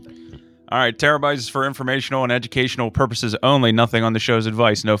All right, Terabytes is for informational and educational purposes only. Nothing on the show's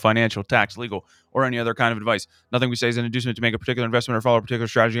advice. No financial, tax, legal, or any other kind of advice. Nothing we say is an inducement to make a particular investment or follow a particular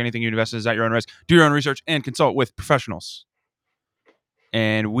strategy. Anything you invest in is at your own risk. Do your own research and consult with professionals.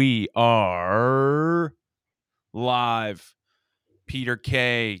 And we are live. Peter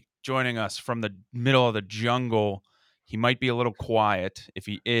K joining us from the middle of the jungle. He might be a little quiet. If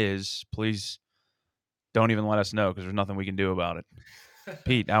he is, please don't even let us know because there's nothing we can do about it.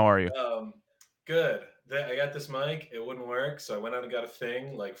 Pete, how are you? um, Good. I got this mic. It wouldn't work, so I went out and got a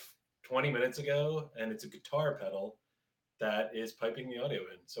thing like 20 minutes ago, and it's a guitar pedal that is piping the audio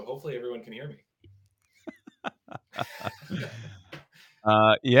in. So hopefully everyone can hear me.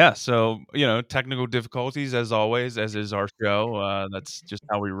 Yeah, so technical difficulties as always, as is our show. That's just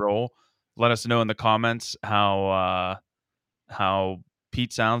how we roll. Let us know in the comments how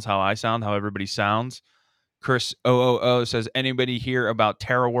Pete sounds, how I sound, how everybody sounds. Chris OOO says, anybody hear about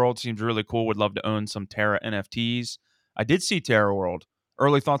Terra World? Seems really cool. Would love to own some Terra NFTs. I did see Terra World.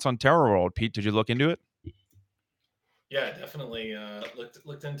 Early thoughts on Terra World, Pete? Did you look into it? Yeah, definitely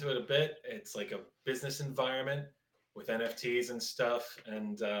looked into it a bit. It's like a business environment with NFTs and stuff,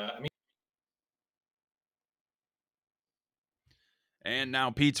 and I mean, And now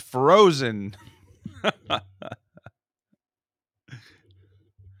Pete's frozen.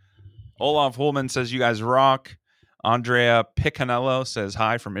 Olaf Holman says, you guys rock. Andrea Piccanello says,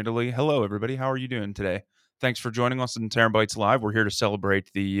 hi from Italy. Hello, everybody. How are you doing today? Thanks for joining us in Terabytes Live. We're here to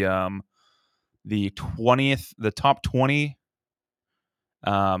celebrate the 20th, the top 20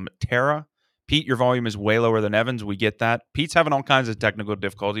 Terra. Pete, your volume is way lower than Evan's. We get that. Pete's having all kinds of technical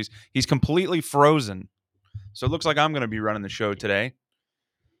difficulties. He's completely frozen. So it looks like I'm going to be running the show today.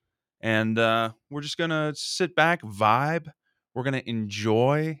 And we're just going to sit back, vibe. We're going to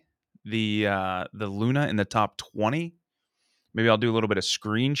enjoy the Luna in the top 20. Maybe I'll do a little bit of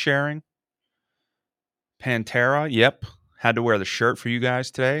screen sharing. Pantera, yep. Had to wear the shirt for you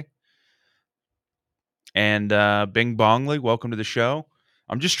guys today. And Bing Bongley, welcome to the show.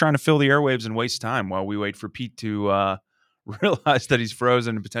 I'm just trying to fill the airwaves and waste time while we wait for Pete to realize that he's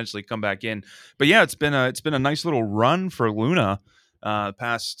frozen and potentially come back in. But yeah, it's been a nice little run for Luna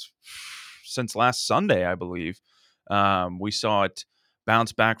past since last Sunday, I believe. We saw it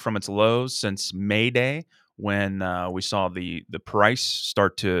bounce back from its lows since May Day when we saw the price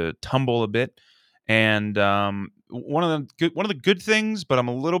start to tumble a bit. And one of the good things, but I'm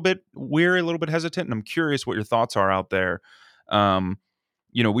a little bit weary, a little bit hesitant, and I'm curious what your thoughts are out there. Um,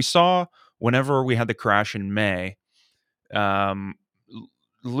 we saw whenever we had the crash in May, um,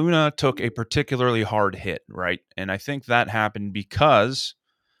 Luna took a particularly hard hit, right? And I think that happened because,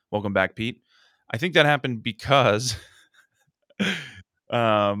 welcome back, Pete. I think that happened because,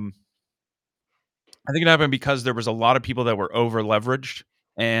 um, I think it happened because there was a lot of people that were over leveraged,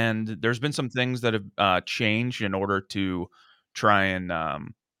 and there's been some things that have changed in order to try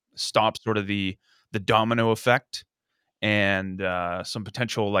and stop sort of the domino effect and some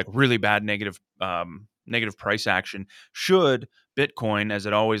potential like really bad negative price action should Bitcoin, as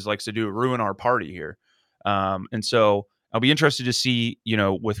it always likes to do, ruin our party here. And so I'll be interested to see,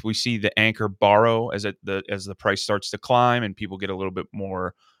 with we see the anchor borrow as the price starts to climb and people get a little bit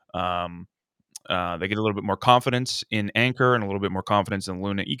more. They get a little bit more confidence in Anchor and a little bit more confidence in the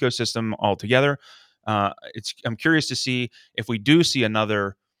Luna ecosystem altogether. I'm curious to see if we do see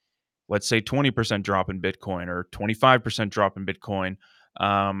another, let's say, 20% drop in Bitcoin or 25% drop in Bitcoin.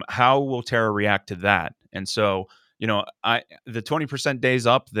 How will Terra react to that? And so, I the 20% days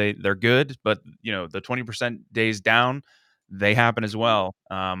up, they're good, but the 20% days down, they happen as well.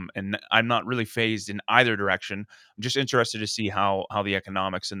 And I'm not really phased in either direction. I'm just interested to see how the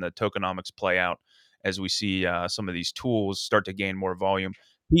economics and the tokenomics play out as we see some of these tools start to gain more volume.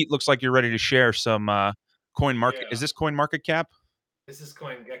 Pete, looks like you're ready to share some coin market. Is yeah, this coin market cap? this is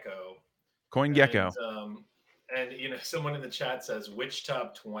CoinGecko, Coin and Gecko. someone in the chat says which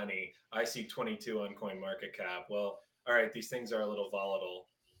top 20? I see 22 on CoinMarketCap. Well, all right, these things are a little volatile.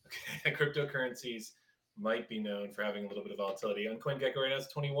 Okay, cryptocurrencies might be known for having a little bit of volatility. On CoinGecko right now it's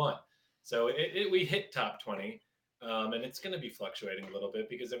 21, so we hit top 20, and it's going to be fluctuating a little bit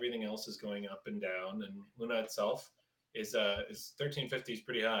because everything else is going up and down, and Luna itself is 1350 is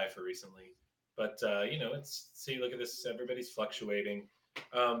pretty high for recently. But it's see, look at this, everybody's fluctuating.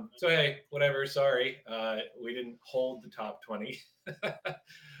 So hey, whatever. Sorry, we didn't hold the top 20,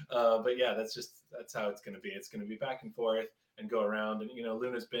 but yeah, that's how it's going to be. It's going to be back and forth and go around. And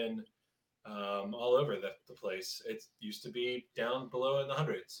Luna's been all over the place. It used to be down below in the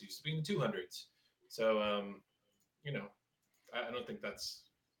hundreds. It used to be in the 200s. So you know, I don't think that's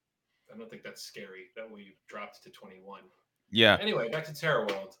scary that we dropped to 21. Yeah. Anyway, back to Terra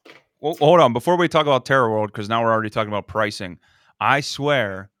World. Well, hold on. Before we talk about Terra World, because now we're already talking about pricing, I Okay.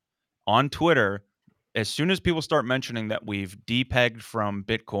 swear on Twitter, as soon as people start mentioning that we've depegged from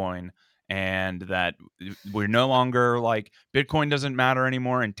Bitcoin and that we're no longer like Bitcoin doesn't matter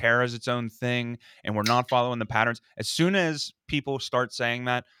anymore and Terra is its own thing and we're not following the patterns, as soon as people start saying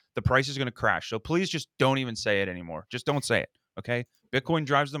that, the price is going to crash. So please just don't even say it anymore. Just don't say it. Okay. Bitcoin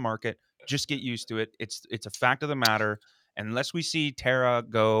drives the market. Just get used to it. It's a fact of the matter. Unless we see Terra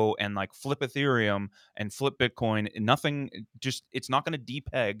go and like flip Ethereum and flip Bitcoin, nothing, just it's not going to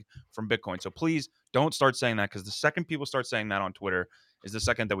depeg from Bitcoin. So please don't start saying that, because the second people start saying that on Twitter is the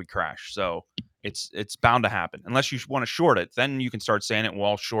second that we crash. So it's bound to happen. Unless you want to short it, then you can start saying it. We'll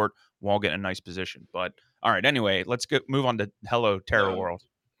all short. We'll all get in a nice position. But all right, anyway, let's get move on to Hello Terra No, World.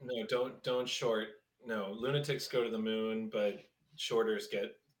 no, don't short. No, lunatics go to the moon, but shorters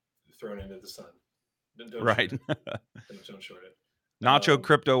get thrown into the sun. Don't short Right. it. Don't short it. Nacho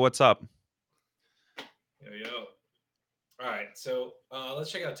Crypto, what's up? Yo yo. All right, so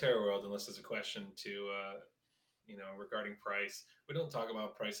let's check out Terra World unless there's a question to regarding price. We don't talk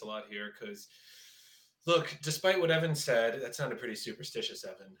about price a lot here because, look, despite what Evan said, that sounded pretty superstitious,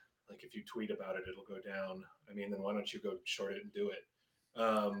 Evan. Like if you tweet about it, it'll go down. I mean, then why don't you go short it and do it?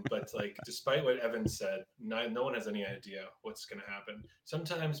 But like, despite what Evan said, no one has any idea what's going to happen.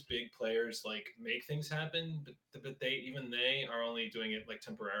 Sometimes big players like make things happen, but they are only doing it like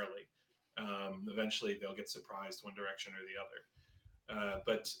temporarily. Eventually, they'll get surprised one direction or the other.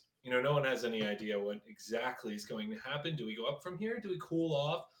 But no one has any idea what exactly is going to happen. Do we go up from here? Do we cool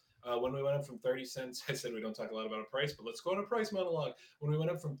off? When we went up from 30 cents, I said we don't talk a lot about a price, but let's go on a price monologue. When we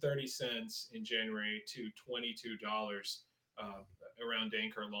went up from 30 cents in January to $22 uh, around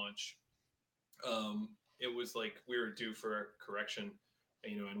Anchor launch, it was like we were due for a correction,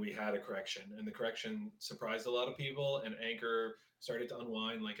 and we had a correction, and the correction surprised a lot of people, and Anchor started to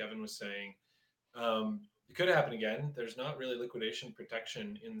unwind, like Evan was saying. It could happen again. There's not really liquidation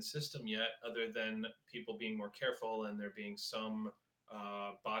protection in the system yet, other than people being more careful and there being some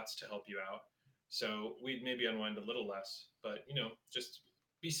bots to help you out. So we'd maybe unwind a little less, but just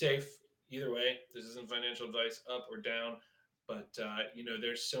be safe. Either way, this isn't financial advice, up or down. But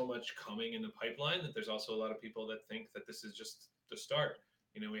there's so much coming in the pipeline that there's also a lot of people that think that this is just the start.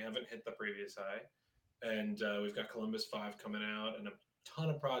 We haven't hit the previous high, and we've got Columbus 5 coming out, and a ton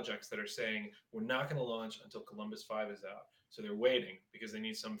of projects that are saying we're not going to launch until Columbus 5 is out. So they're waiting because they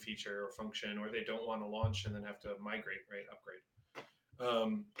need some feature or function, or they don't want to launch and then have to migrate, right? Upgrade.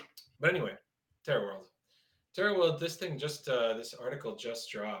 Um, but anyway, Terra World. Terra World, this article just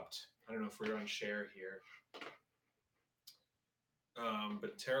dropped. I don't know if we're on share here.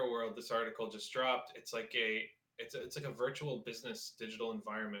 But Terra World, this article just dropped. It's like a virtual business digital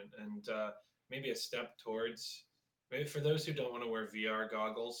environment, and maybe a step towards, maybe for those who don't want to wear VR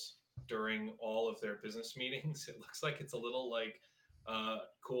goggles during all of their business meetings. It looks like it's a little like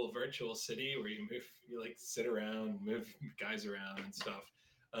cool virtual city where you like sit around, move guys around and stuff.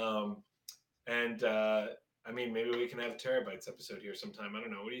 Um, and I mean, maybe we can have a terabytes episode here sometime. I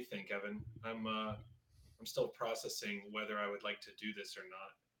don't know. What do you think, Evan? I'm still processing whether I would like to do this or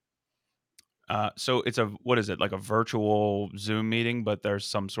not. So it's a what is it, like a virtual Zoom meeting, but there's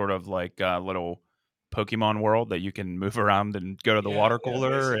some sort of like little Pokemon world that you can move around and go to the Yeah, water yeah,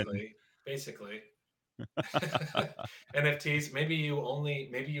 cooler and basically. NFTs. Maybe you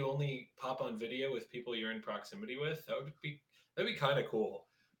only pop on video with people you're in proximity with. That'd be kind of cool.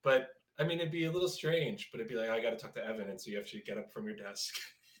 But I mean, it'd be a little strange. But it'd be like I got to talk to Evan, and so you have to get up from your desk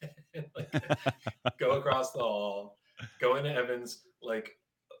and like go across the hall, go into Evan's like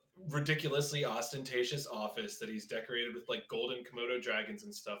ridiculously ostentatious office that he's decorated with like golden Komodo dragons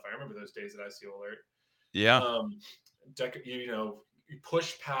and stuff. I remember those days at ICO Alert. yeah. Um, you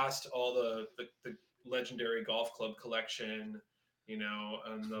push past all the legendary golf club collection,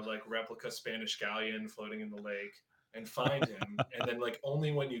 and the like replica Spanish galleon floating in the lake, and find him. And then like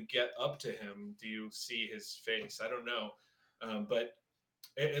only when you get up to him do you see his face. I don't know, but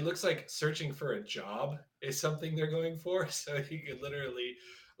it looks like searching for a job is something they're going for. So you could literally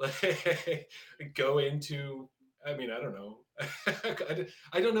like go into. I mean, I don't know.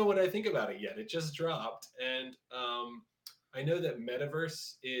 I don't know what I think about it yet. It just dropped, and I know that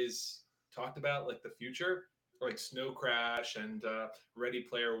metaverse is talked about like the future, like Snow Crash and Ready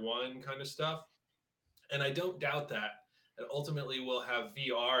Player One kind of stuff. And I don't doubt that ultimately we'll have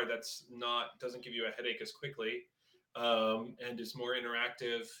VR that's not doesn't give you a headache as quickly, and is more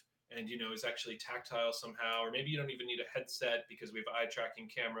interactive, and is actually tactile somehow, or maybe you don't even need a headset because we have eye tracking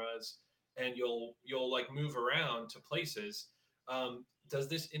cameras, and you'll like move around to places. Does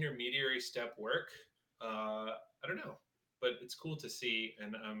this intermediary step work? I don't know. but it's cool to see,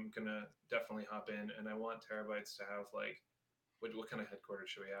 and I'm gonna definitely hop in. And I want terabytes to have like, what kind of headquarters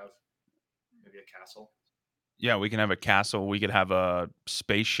should we have? Maybe a castle, Yeah, we can have a castle, we could have a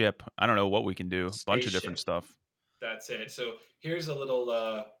spaceship. I don't know what we can do. Bunch of different spaceship. stuff. That's it. So here's a little.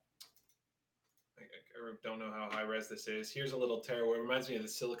 I don't know how high res this is. Here's a little Terra. It reminds me of the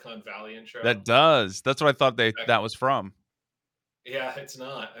Silicon Valley intro. That does. That's what I thought that was from. Yeah, it's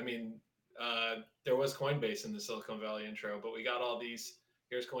not. I mean, there was Coinbase in the Silicon Valley intro, but we got all these.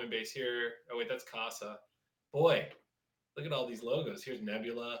 Here's Coinbase here. Oh wait, that's Casa. Boy, look at all these logos. Here's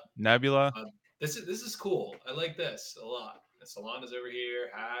Nebula. Nebula. This is cool. I like this a lot. The Solana's over here,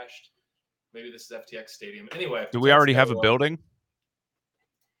 hashed. Maybe this is FTX Stadium. Anyway, Do we so let's already go. have a building?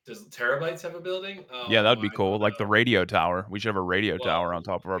 Does Terabytes have a building? Yeah, that'd Oh, be I cool, don't like the know. radio tower. We should have a radio tower Well, on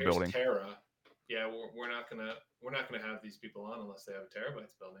top of our here's building. Terra. Yeah, we're not gonna have these people on unless they have a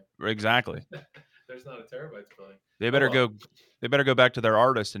terabytes building. Exactly. There's not a terabytes building. They Oh better well. go they better go back to their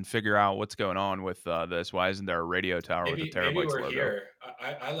artist and figure out what's going on with, this. Why isn't there a radio tower with a Maybe terabytes we're logo? here.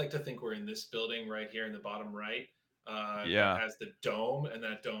 I like to think we're in this building right here in the bottom right. That Yeah. has the dome, and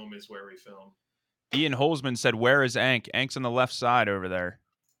that dome is where we film. Ian Holzman said, "Where is Ank? Ank's on the left side over there."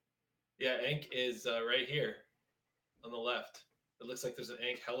 Yeah, Ink is right here on the left. It looks like there's an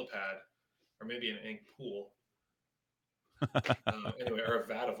Ink helipad, or maybe an Ink pool. Anyway, or a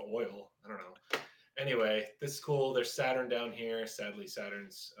vat of oil. I don't know. Anyway, this is cool. There's Saturn down here. Sadly,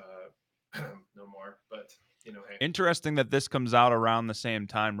 Saturn's no more. But hey, Interesting that this comes out around the same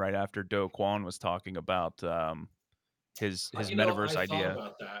time right after Do Kwon was talking about, his metaverse I thought idea.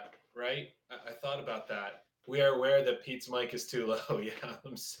 about that. Right? I thought about that. We are aware that Pete's mic is too low. Yeah,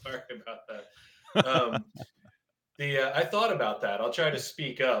 I'm sorry about that. The I thought about that. I'll try to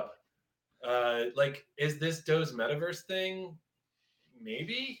speak up. Like, is this Doe's metaverse thing?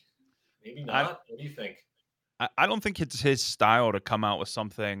 Maybe, maybe I not. What do you think? I don't think it's his style to come out with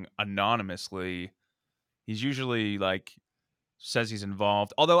something anonymously. He's usually, like, says he's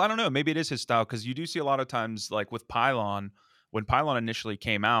involved. Although, I don't know, maybe it is his style because you do see a lot of times, like, with Pylon, when Pylon initially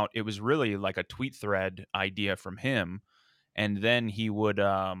came out, it was really like a tweet thread idea from him, and then he would,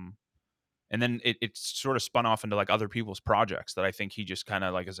 and then it sort of spun off into like other people's projects that I think he just kind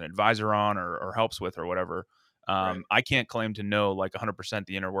of like is an advisor on or helps with or whatever. Right. I can't claim to know like 100%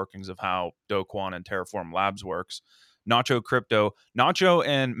 the inner workings of how Do Kwon and Terraform Labs works. Nacho Crypto, Nacho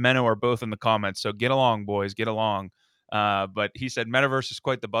and Menno are both in the comments, so get along, boys, get along. But he said metaverse is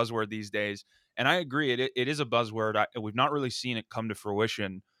quite the buzzword these days, and I agree. It is a buzzword. We've not really seen it come to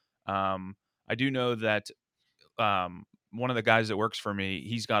fruition. I do know that one of the guys that works for me,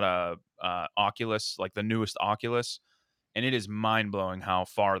 he's got a Oculus, like the newest Oculus, and it is mind blowing how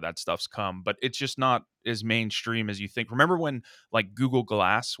far that stuff's come. But it's just not as mainstream as you think. Remember when like Google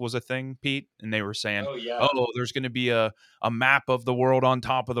Glass was a thing, Pete, and they were saying, Oh yeah. "Oh, there's going to be a map of the world on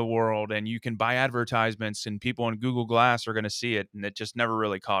top of the world, and you can buy advertisements, and people on Google Glass are going to see it," and it just never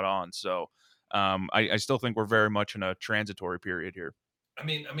really caught on. So I still think we're very much in a transitory period here. I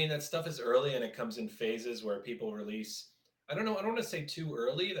mean that stuff is early and it comes in phases where people release. I don't know. I don't want to say too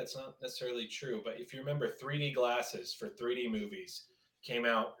early. That's not necessarily true. But if you remember, 3D glasses for 3D movies came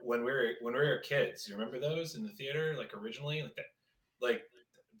out when we were kids. You remember those in the theater, like originally, like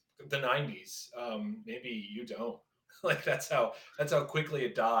the 90s. Maybe you don't. Like that's how quickly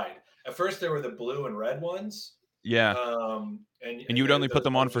it died. At first, there were the blue and red ones, Yeah, and and you would only put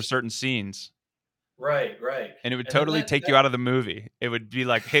them on those for are certain scenes. right, And it would and then totally that take you that out of the movie. It would be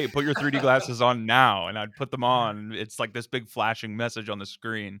like, "Hey, put your 3D glasses on now," and I'd put them on, and it's like this big flashing message on the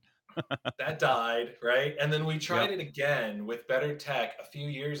screen. that died, right? And then we tried Yep. it again with better tech a few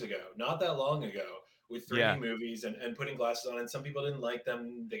years ago, not that long ago, with 3D Yeah. movies and putting glasses on. And some people didn't like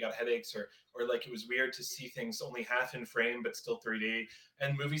them; they got headaches, or like it was weird to see things only half in frame but still 3D.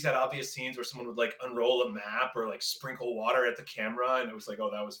 And movies had obvious scenes where someone would like unroll a map or like sprinkle water at the camera, and it was like, oh,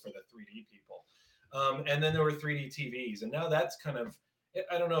 that was for the 3D people. And then there were 3D TVs, and now that's kind of,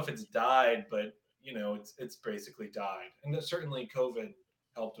 I don't know if it's died, but it's basically died. And certainly COVID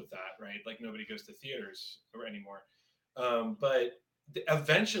helped with that, right? Like nobody goes to theaters anymore. But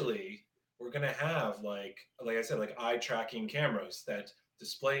eventually, we're gonna have like I said, like eye tracking cameras that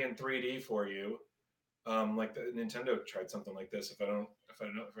display in 3D for you. Like the Nintendo tried something like this, if I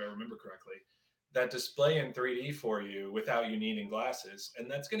remember correctly, that display in 3D for you without you needing glasses, and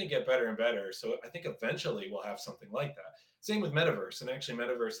that's going to get better and better. So I think eventually we'll have something like that. Same with metaverse, and actually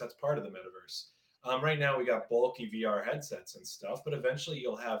metaverse, that's part of the metaverse. Right now we got bulky VR headsets and stuff, but eventually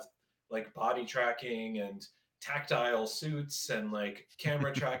you'll have like body tracking and tactile suits and like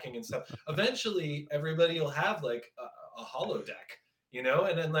camera tracking and stuff. Eventually everybody will have like a holodeck,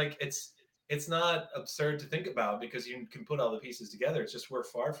 and then like it's not absurd to think about because you can put all the pieces together. It's just we're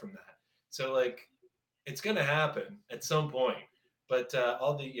far from that. So like it's going to happen at some point. But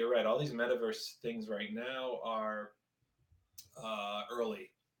you're right. All these metaverse things right now are early,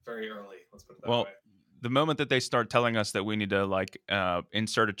 very early. Let's put it that Well, way. the moment that they start telling us that we need to like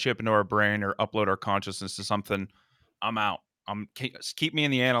insert a chip into our brain or upload our consciousness to something, I'm out. Keep me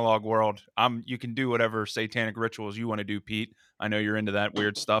in the analog world. You can do whatever satanic rituals you want to do, Pete. I know you're into that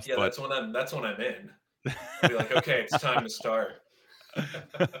weird stuff, Yeah, but that's when I'm in. I'll be like, okay, it's time to start.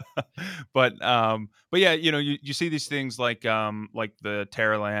 but yeah, you see these things like the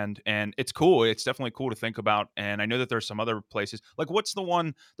Terra land, and it's cool. It's definitely cool to think about. And I know that there's some other places. Like what's the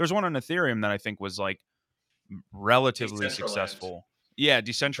one there's one on Ethereum that I think was like relatively Decentraland, successful. Yeah,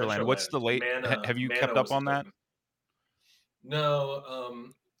 Decentraland. What's Decentraland, the late Mana, have you kept Mana up was the on that? token. No,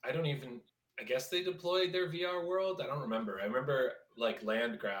 I don't even. I guess they deployed their VR world. I don't remember. I remember like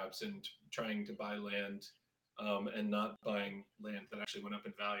land grabs and trying to buy land, and not buying land that actually went up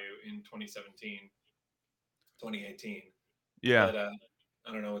in value in 2017, 2018. Yeah. But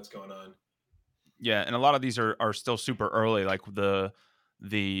I don't know what's going on. Yeah, and a lot of these are still super early. Like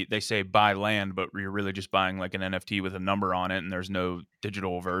they say buy land, but you're really just buying like an NFT with a number on it, and there's no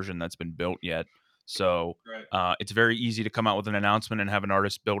digital version that's been built yet. So Right. it's very easy to come out with an announcement and have an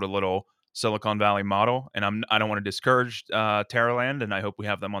artist build a little Silicon Valley model. And I don't want to discourage Terraland, and I hope we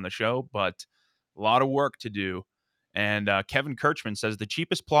have them on the show, but a lot of work to do. And Kevin Kirchman says the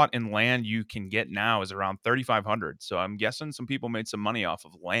cheapest plot in land you can get now is around 3,500. So I'm guessing some people made some money off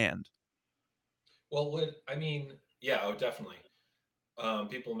of land. Well, what I mean, yeah, oh, definitely.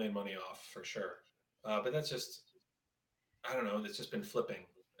 People made money off for sure. But that's just, I don't know. It's just been flipping,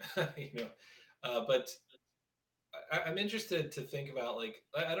 you know. But I'm interested to think about like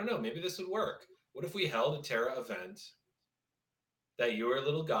I don't know. Maybe this would work. What if we held a Terra event that you were a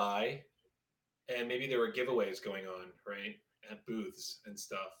little guy, and maybe there were giveaways going on, right, at booths and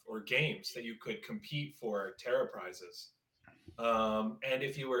stuff, or games that you could compete for Terra prizes. And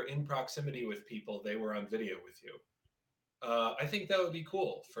if you were in proximity with people, they were on video with you. I think that would be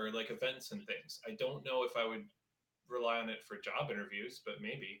cool for like events and things. I don't know if I would rely on it for job interviews, but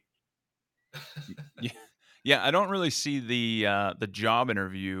maybe. Yeah. Yeah, I don't really see the job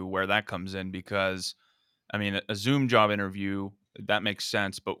interview where that comes in because I mean a Zoom job interview that makes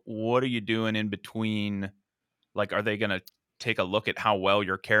sense, but what are you doing in between? Like, are they gonna take a look at how well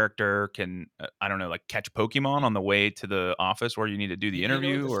your character can I don't know, like catch Pokemon You, on the way to the office where you need to do the you know what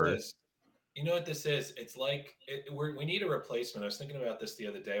interview this or is? You know what this is? It's like we need a replacement. I was thinking about this the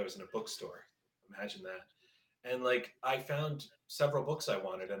other day. I was in a bookstore. Imagine that. And like I found several books I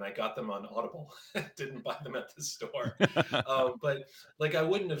wanted, and I got them on Audible. Didn't buy them at the store, but like I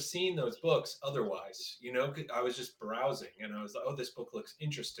wouldn't have seen those books otherwise. You know, I was just browsing, and I was like, "Oh, this book looks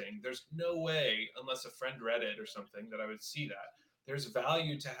interesting." There's no way, unless a friend read it or something, that I would see that. There's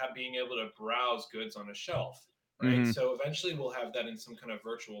value to being able to browse goods on a shelf, right? Mhm. So eventually, we'll have that in some kind of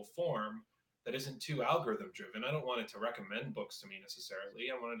virtual form that isn't too algorithm driven. I don't want it to recommend books to me necessarily.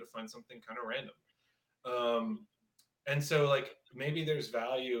 I wanted to find something kind of random. Um, and so like maybe there's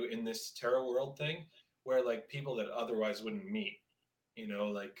value in this Terra world thing where like people that otherwise wouldn't meet, you know,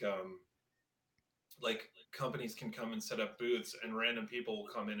 like companies can come and set up booths and random people will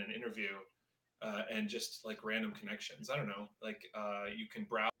come in and interview, and just like random connections. I don't know, like you can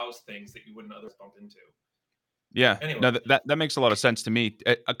browse things that you wouldn't otherwise bump into. Yeah, Anyway, no, that makes a lot of sense to me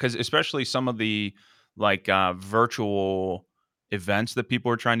because especially some of the like virtual events that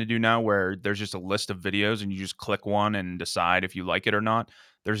people are trying to do now, where there's just a list of videos and you just click one and decide if you like it or not.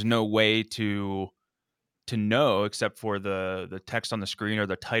 There's no way to know except for the text on the screen or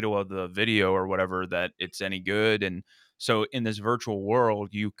the title of the video or whatever that it's any good. And so in this virtual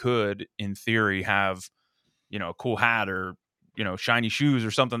world, you could, in theory, have a cool hat or shiny shoes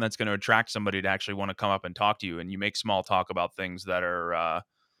or something that's going to attract somebody to actually want to come up and talk to you, and you make small talk about things that are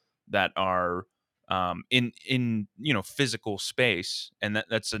in physical space, and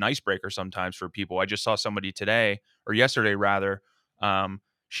that's an icebreaker sometimes for people. I just saw somebody today or yesterday rather.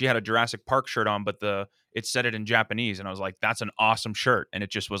 She had a Jurassic Park shirt on, but the it said it in Japanese, and I was like, "That's an awesome shirt," and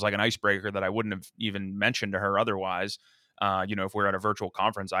it just was like an icebreaker that I wouldn't have even mentioned to her otherwise. If we're at a virtual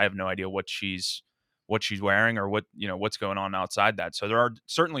conference, I have no idea what she's wearing or what's going on outside that. So there are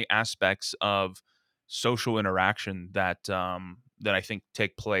certainly aspects of social interaction that I think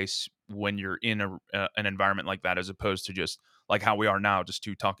take place when you're in an environment like that, as opposed to just like how we are now, just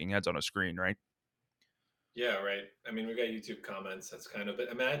two talking heads on a screen, right? yeah, right. I mean, we got YouTube comments. That's kind of. But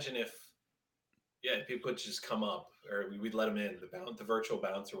imagine if, yeah, people would just come up, or we'd let them in. The virtual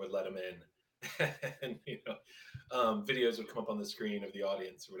bouncer would let them in, and videos would come up on the screen of the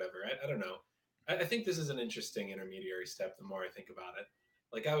audience or whatever. I don't know. I think this is an interesting intermediary step. The more I think about it,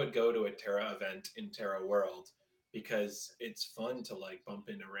 like I would go to a Terra event in Terra World because it's fun to like bump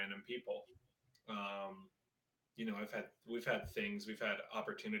into random people. Um, we've had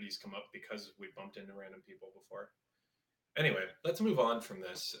opportunities come up because we bumped into random people before. Anyway, let's move on from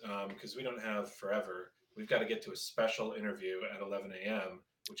this because we don't have forever. We've got to get to a special interview at 11 a.m.,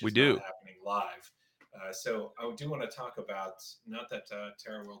 which We is not do. happening live. So I do want to talk about not that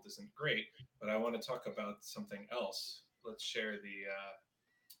Terra World isn't great, but I want to talk about something else. Let's share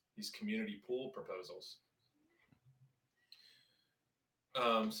these community pool proposals.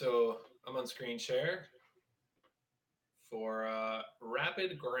 So I'm on screen share for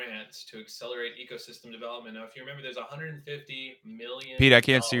rapid grants to accelerate ecosystem development. Now, if you remember, there's 150 Pete, I million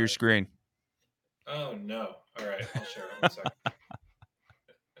can't see your dollars. screen. Oh no! All right, I'll share it. One second.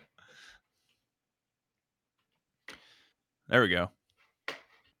 There we go.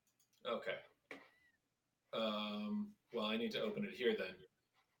 Okay. Well, I need to open it here then.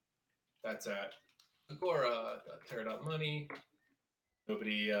 That's at Agora.terra.money.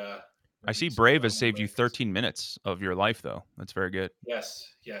 Nobody, I nobody see screwed Brave up has my saved you mic. 13 minutes of your life, though. That's very good. Yes,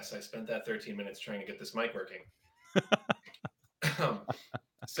 yes, I spent that 13 minutes trying to get this mic working.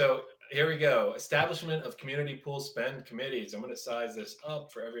 So here we go. Establishment of community pool spend committees. I'm going to size this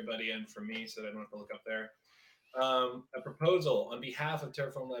up for everybody and for me so that I don't have to look up there. A proposal on behalf of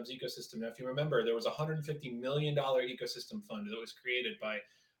Terraform Labs ecosystem. Now, if you remember, there was a $150 million ecosystem fund that was created by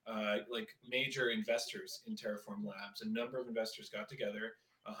like major investors in Terraform Labs. A number of investors got together,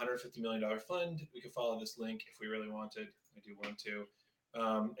 a $150 million fund. We could follow this link if we really wanted. I do want to.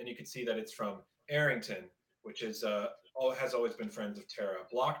 And you can see that it's from Arrington, which is has always been friends of Terra.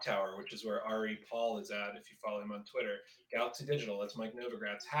 Block Tower, which is where Ari Paul is at, if you follow him on Twitter. Galaxy Digital, that's Mike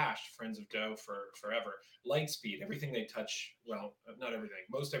Novogratz. Hash, friends of Doe for forever. Lightspeed, everything they touch, well, not everything,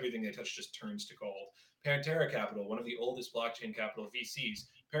 most everything they touch just turns to gold. Pantera Capital, one of the oldest blockchain capital VCs.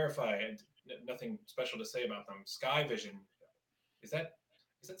 Parify, nothing special to say about them. Sky Vision, is that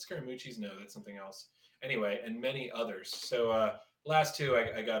Scaramucci's? No, that's something else. Anyway, and many others. So last two,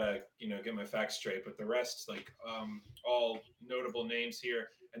 I gotta get my facts straight, but the rest, like all notable names here,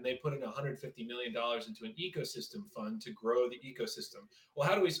 and they put in $150 million into an ecosystem fund to grow the ecosystem. Well,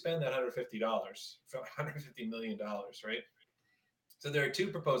 how do we spend that $150? $150 million, right? So there are two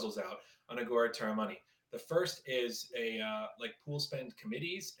proposals out on Agora Terra Money. The first is a like pool spend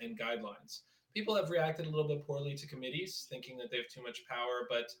committees and guidelines. People have reacted a little bit poorly to committees, thinking that they have too much power.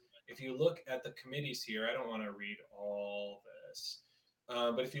 But if you look at the committees here, I don't want to read all this.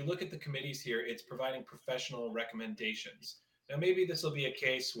 But if you look at the committees here, it's providing professional recommendations. Now, maybe this will be a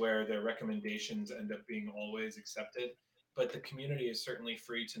case where their recommendations end up being always accepted, but the community is certainly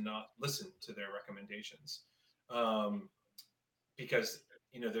free to not listen to their recommendations. Um, because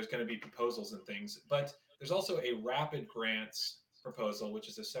there's going to be proposals and things, but there's also a rapid grants proposal, which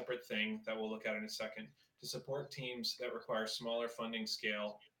is a separate thing that we'll look at in a second, to support teams that require smaller funding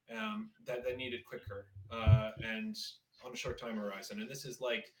scale, that need it quicker and on a short time horizon. And this is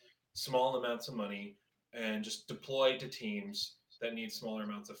like small amounts of money and just deployed to teams that need smaller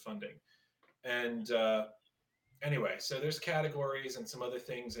amounts of funding. And anyway, so there's categories and some other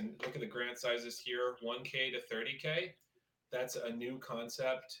things, and look at the grant sizes here: 1K to 30K. That's a new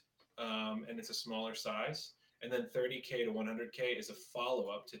concept, and it's a smaller size. And then 30K to 100K is a follow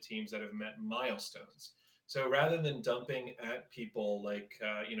up to teams that have met milestones. So rather than dumping at people like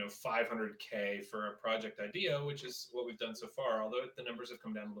 500K for a project idea, which is what we've done so far, although the numbers have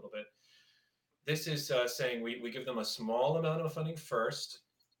come down a little bit, this is saying we give them a small amount of funding first,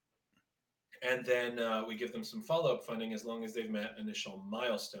 and then we give them some follow up funding as long as they've met initial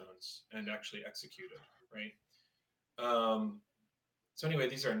milestones and actually executed, right? Um, So anyway,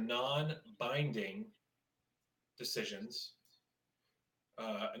 these are non-binding decisions,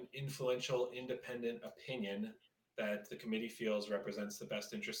 an influential independent opinion that the committee feels represents the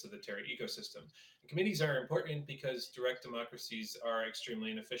best interests of the Terra ecosystem. And committees are important because direct democracies are extremely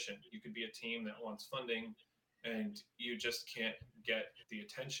inefficient. You could be a team that wants funding and you just can't get the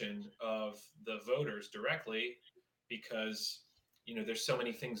attention of the voters directly because there's so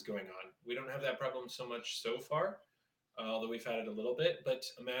many things going on. We don't have that problem so much so far, although we've had it a little bit. But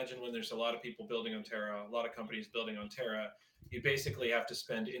imagine when there's a lot of people building on Terra, a lot of companies building on Terra, you basically have to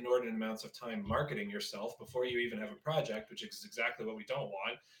spend inordinate amounts of time marketing yourself before you even have a project, which is exactly what we don't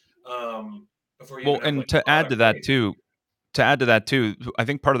want. Before you Well, even have and like a product made. to add to that too, I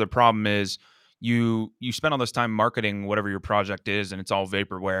think part of the problem is you spend all this time marketing whatever your project is, and it's all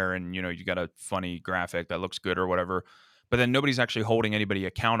vaporware, and you got a funny graphic that looks good or whatever. but then nobody's actually holding anybody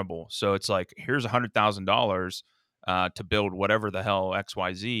accountable. So it's like, here's $100,000 to build whatever the hell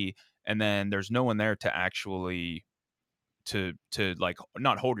XYZ, and then there's no one there to actually like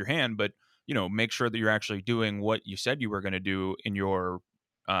not hold your hand, but make sure that you're actually doing what you said you were going to do in your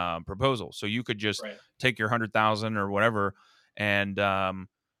proposal. So you could just Right. take your 100,000 or whatever and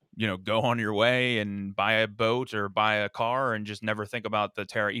go on your way and buy a boat or buy a car and just never think about the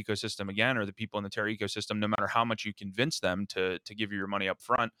Terra ecosystem again or the people in the Terra ecosystem, no matter how much you convince them to give you your money up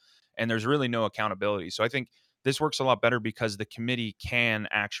front. And there's really no accountability. So I think this works a lot better because the committee can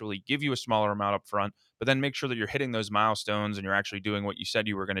actually give you a smaller amount up front, but then make sure that you're hitting those milestones and you're actually doing what you said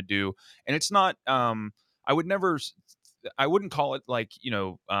you were going to do. And it's not, I would never, I wouldn't call it like,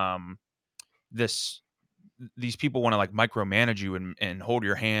 this, these people want to like micromanage you and hold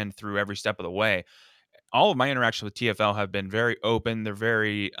your hand through every step of the way. All of my interactions with TFL have been very open. They're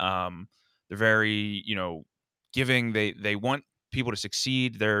very, giving. They want people to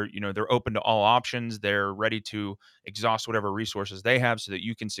succeed. They're open to all options. They're ready to exhaust whatever resources they have so that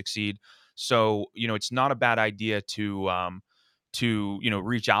you can succeed. So, it's not a bad idea to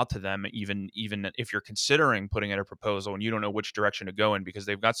reach out to them, even if you're considering putting in a proposal and you don't know which direction to go in, because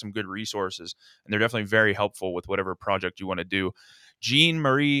they've got some good resources and they're definitely very helpful with whatever project you want to do. Jean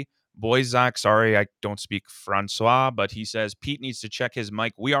Marie Boyzak, sorry, I don't speak Francois, but he says Pete needs to check his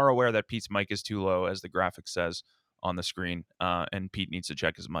mic. We are aware that Pete's mic is too low, as the graphic says on the screen, and Pete needs to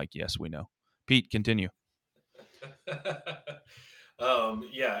check his mic. Yes, we know. Pete, continue.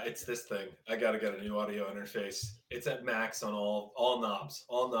 Yeah, it's this thing. I gotta get a new audio interface. It's at max on all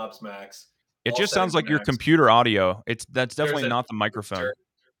knobs max, It all just sounds settings like your max. computer audio. That's There's definitely a not the microphone.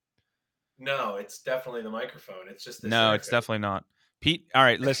 no, it's definitely the microphone. It's just this No, it's interface. definitely not. Pete, all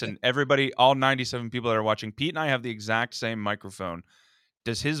right, listen, everybody, all 97 people that are watching, Pete and I have the exact same microphone.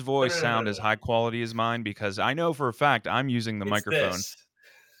 Does his No, voice no, no, no, sound no, as no. high quality as mine? Because I know for a fact I'm using the It's microphone. this.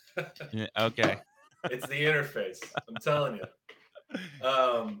 Yeah, okay. It's the interface. I'm telling you.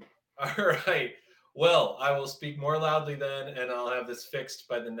 Um, all right. Well, I will speak more loudly then, and I'll have this fixed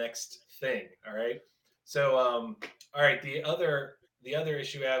by the next thing. All right. So, all right. The other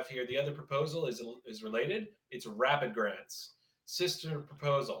issue I have here, the other proposal is related. It's rapid grants, sister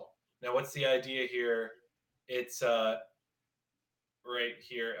proposal. Now, what's the idea here? It's right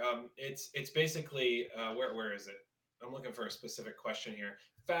here. It's basically where is it? I'm looking for a specific question here.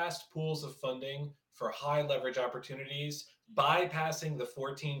 Fast pools of funding for high leverage opportunities, bypassing the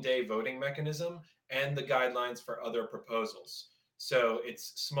 14-day voting mechanism and the guidelines for other proposals. So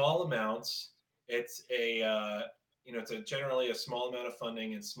it's small amounts. It's a it's a generally a small amount of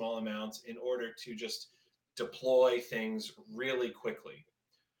funding in small amounts in order to just deploy things really quickly.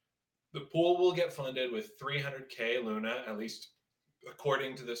 The pool will get funded with 300K Luna, at least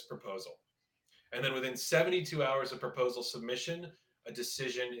according to this proposal. And then within 72 hours of proposal submission, a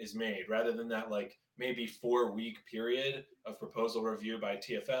decision is made rather than that, like maybe 4 week period of proposal review by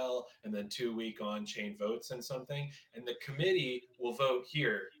TFL and then 2 week on chain votes and something. And the committee will vote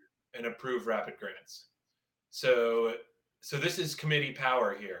here and approve rapid grants. So, so this is committee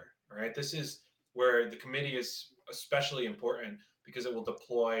power here. All right. This is where the committee is especially important because it will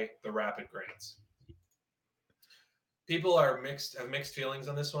deploy the rapid grants. People have mixed feelings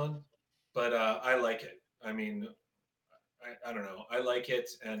on this one, but I like it. I mean, I don't know. I like it,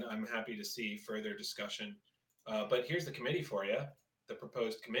 and I'm happy to see further discussion. But here's the committee for you. The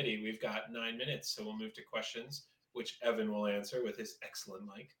proposed committee. We've got 9 minutes, so we'll move to questions, which Evan will answer with his excellent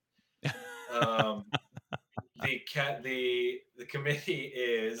mic. Um, the committee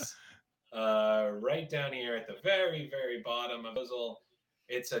is right down here at the very bottom of the proposal.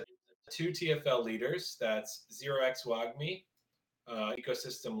 It's a two TFL leaders. That's Zero X Wagmi,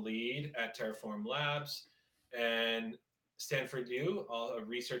 ecosystem lead at Terraform Labs, and Stanford Yu, a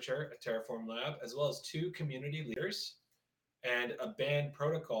researcher at Terraform Lab, as well as two community leaders and a band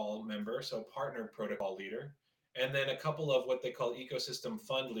protocol member, so partner protocol leader, and then a couple of what they call ecosystem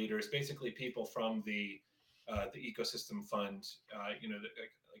fund leaders, basically people from the ecosystem fund,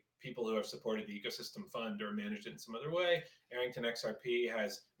 like people who have supported the ecosystem fund or managed it in some other way. Arrington XRP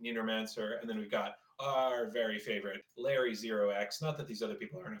has Nina Manser, and then we've got our very favorite Larry Zero X. Not that these other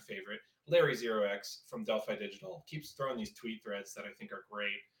people aren't a favorite. Larry Zero X from Delphi Digital keeps throwing these tweet threads that I think are great.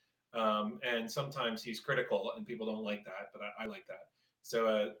 And sometimes he's critical, and people don't like that, but I like that. So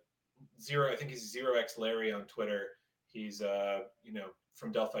I think he's Zero X Larry on Twitter. He's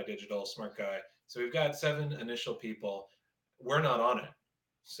from Delphi Digital, smart guy. So we've got 7 initial people. We're not on it.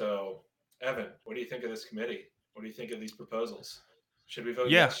 So Evan, what do you think of this committee? What do you think of these proposals? Should we vote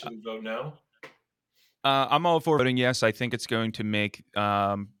Yeah, yes? Should we vote no? I'm all for voting yes. I think it's going to make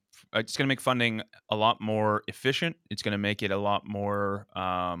it's gonna make funding a lot more efficient. It's gonna make it a lot more,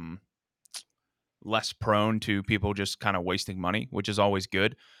 less prone to people just kind of wasting money, which is always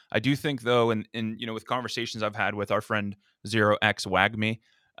good. I do think though, and with conversations I've had with our friend Zero X Wagme,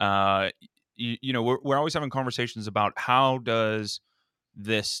 we're always having conversations about how does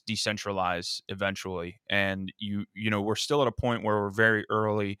this decentralize eventually, and we're still at a point where we're very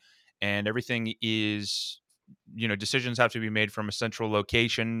early, and everything is decisions have to be made from a central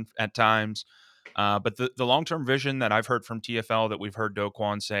location at times. But the long term vision that I've heard from TFL, that we've heard Do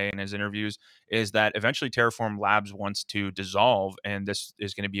Kwon say in his interviews, is that eventually Terraform Labs wants to dissolve, and this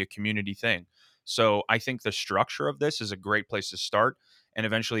is going to be a community thing. So I think the structure of this is a great place to start, and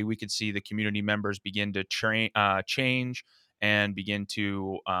eventually we could see the community members begin to change and begin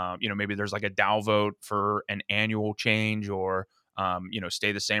to, maybe there's like a DAO vote for an annual change, or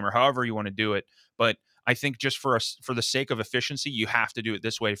stay the same, or however you want to do it. But I think just for us, for the sake of efficiency, you have to do it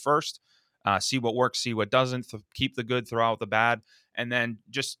this way first. See what works, see what doesn't. Keep the good, throw out the bad, and then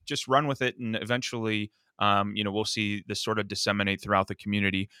just run with it. And eventually, we'll see this sort of disseminate throughout the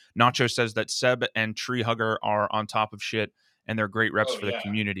community. Nacho says that Seb and Tree Hugger are on top of shit, and they're great reps Oh for the yeah,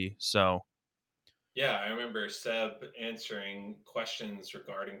 community. So yeah. I remember Seb answering questions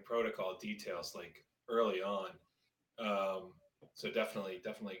regarding protocol details like early on. Um, so definitely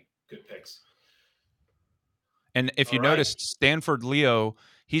good picks. And if All you right. noticed, Stanford Leo,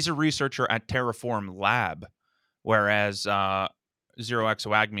 he's a researcher at Terraform Lab, whereas Zero X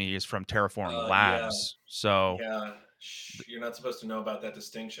Wagme is from Terraform Yeah, Labs. So yeah. Shh, you're not supposed to know about that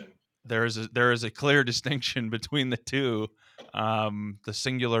distinction. there is a clear distinction between the two, the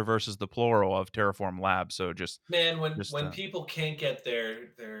singular versus the plural of Terraform Labs. So Man, just when people can't get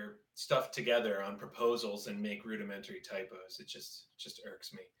their stuff together on proposals and make rudimentary typos, it just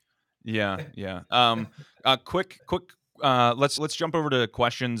irks me. Yeah, yeah. Quick. Let's jump over to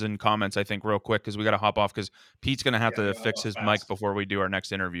questions and comments. I think real quick because we got to hop off because Pete's gonna have Yeah, I to gotta hop fix off his mic fast. before we do our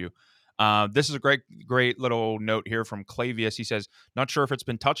next interview. This is a great little note here from Clavius. He says, "Not sure if it's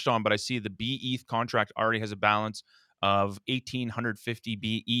been touched on, but I see the B ETH contract already has a balance of 1,850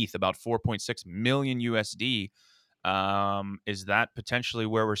 B ETH, about 4.6 million USD. Is that potentially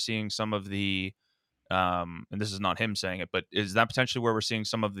where we're seeing some of the and this is not him saying it, but is that potentially where we're seeing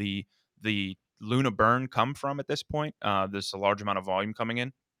some of the Luna burn come from at this point? There's a large amount of volume coming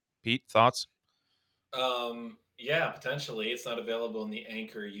in. Pete, thoughts? Yeah, potentially. It's not available in the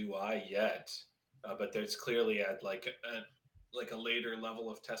Anchor UI yet, but there's clearly at like a later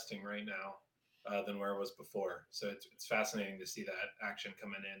level of testing right now than where it was before. So it's fascinating to see that action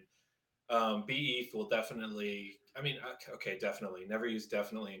coming in. BETH will definitely, I mean, okay, definitely. Never use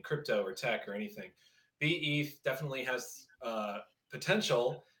definitely in crypto or tech or anything. BETH definitely has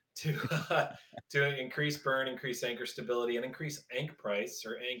potential to to increase burn, increase anchor stability, and increase ank price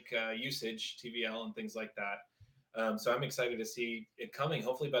or ank usage, TVL, and things like that. So I'm excited to see it coming.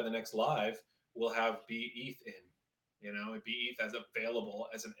 Hopefully by the next live, we'll have BETH in. BETH as available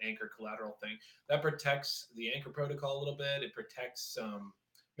as an anchor collateral thing that protects the anchor protocol a little bit. It protects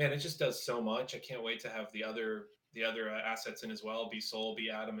man, it just does so much. I can't wait to have the other assets in as well. Be Sol, be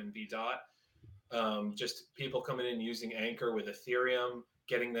Atom, and be Dot. Just people coming in using Anchor with Ethereum,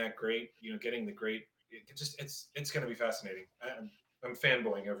 getting that great, getting the great. It's going to be fascinating. I'm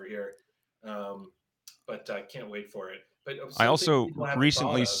fanboying over here, um, but I can't wait for it. But I something also people haven't thought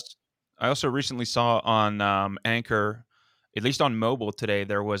recently, of. I also recently saw on Anchor, at least on mobile today,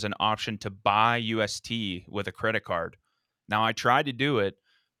 there was an option to buy UST with a credit card. Now I tried to do it,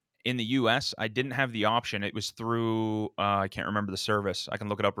 in the US, I didn't have the option. It was through I can't remember the service. I can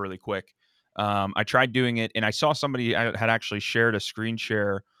look it up really quick. I tried doing it, and I saw somebody had actually shared a screen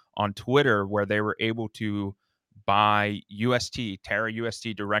share on Twitter where they were able to buy UST, Terra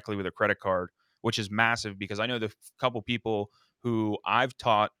UST, directly with a credit card, which is massive because I know the couple people who I've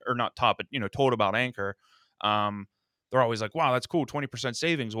taught, or not taught, but told about Anchor. Um, they're always like, "Wow, that's cool, 20%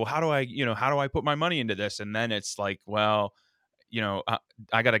 savings." Well, how do I put my money into this? And then it's like, well, you know, uh,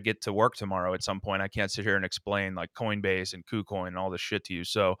 I got to get to work tomorrow at some point. I can't sit here and explain like Coinbase and KuCoin and all this shit to you.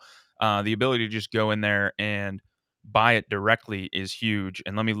 So, the ability to just go in there and buy it directly is huge.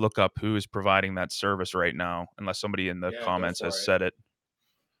 And let me look up who is providing that service right now, unless somebody in the Yeah, go comments has for it. said it.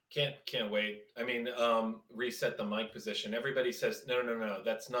 Can't wait. I mean, reset the mic position. Everybody says no, no, no.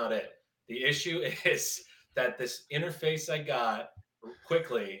 That's not it. The issue is that this interface I got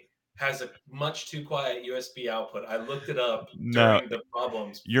quickly has a much too quiet USB output. I looked it up No, during the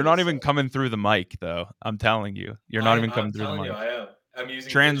problems for you're not this. even coming through the mic, though. I'm telling you, you're not I even I'm coming through the telling you, mic. I am. I'm using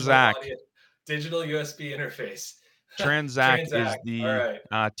digital Transact audio, digital USB interface. Transact is Transact. All the right.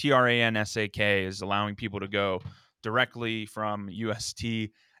 TRANSAK is allowing people to go directly from UST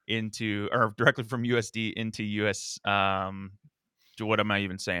into or directly from USD into US what am I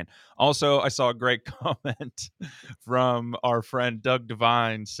even saying? Also, I saw a great comment from our friend Doug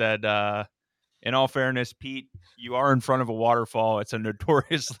Devine said, in all fairness, Pete, you are in front of a waterfall. It's a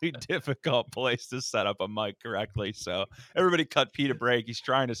notoriously difficult place to set up a mic correctly. So everybody cut Pete a break. He's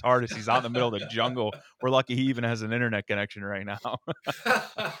trying his hardest. He's out in the middle of the jungle. We're lucky he even has an internet connection right now.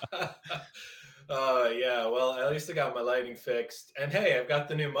 Yeah, well, at least I got my lighting fixed. And hey, I've got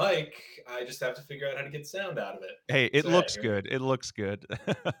the new mic. I just have to figure out how to get sound out of it. Hey, it So hey, looks good. It looks good.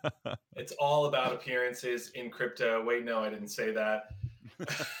 it's all about appearances in crypto. Wait, no, I didn't say that.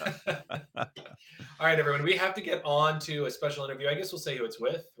 All right, everyone, we have to get on to a special interview. I guess we'll say who it's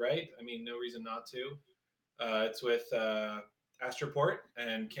with, right? I mean, no reason not to. It's with Astroport,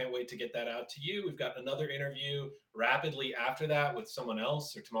 and can't wait to get that out to you. We've got another interview rapidly after that with someone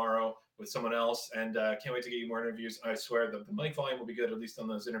else, or tomorrow with someone else, and can't wait to get you more interviews. I swear the mic volume will be good, at least on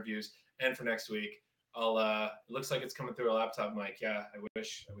those interviews. And for next week, I'll. It looks like it's coming through a laptop mic. Yeah, I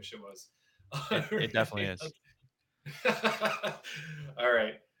wish it was. All It definitely right. is. All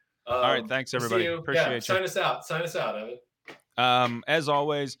right. All right. Thanks, We'll see everybody. you. Yeah, Appreciate you. sign us out. Sign us out, Evan. As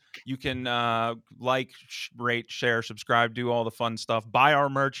always, you can like, rate, share, subscribe, do all the fun stuff. Buy our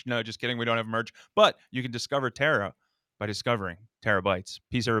merch. No, just kidding. We don't have merch, but you can discover Terra by discovering terabytes.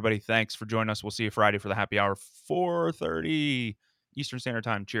 Peace, everybody. Thanks for joining us. We'll see you Friday for the happy hour, 4:30 Eastern Standard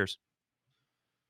Time. Cheers.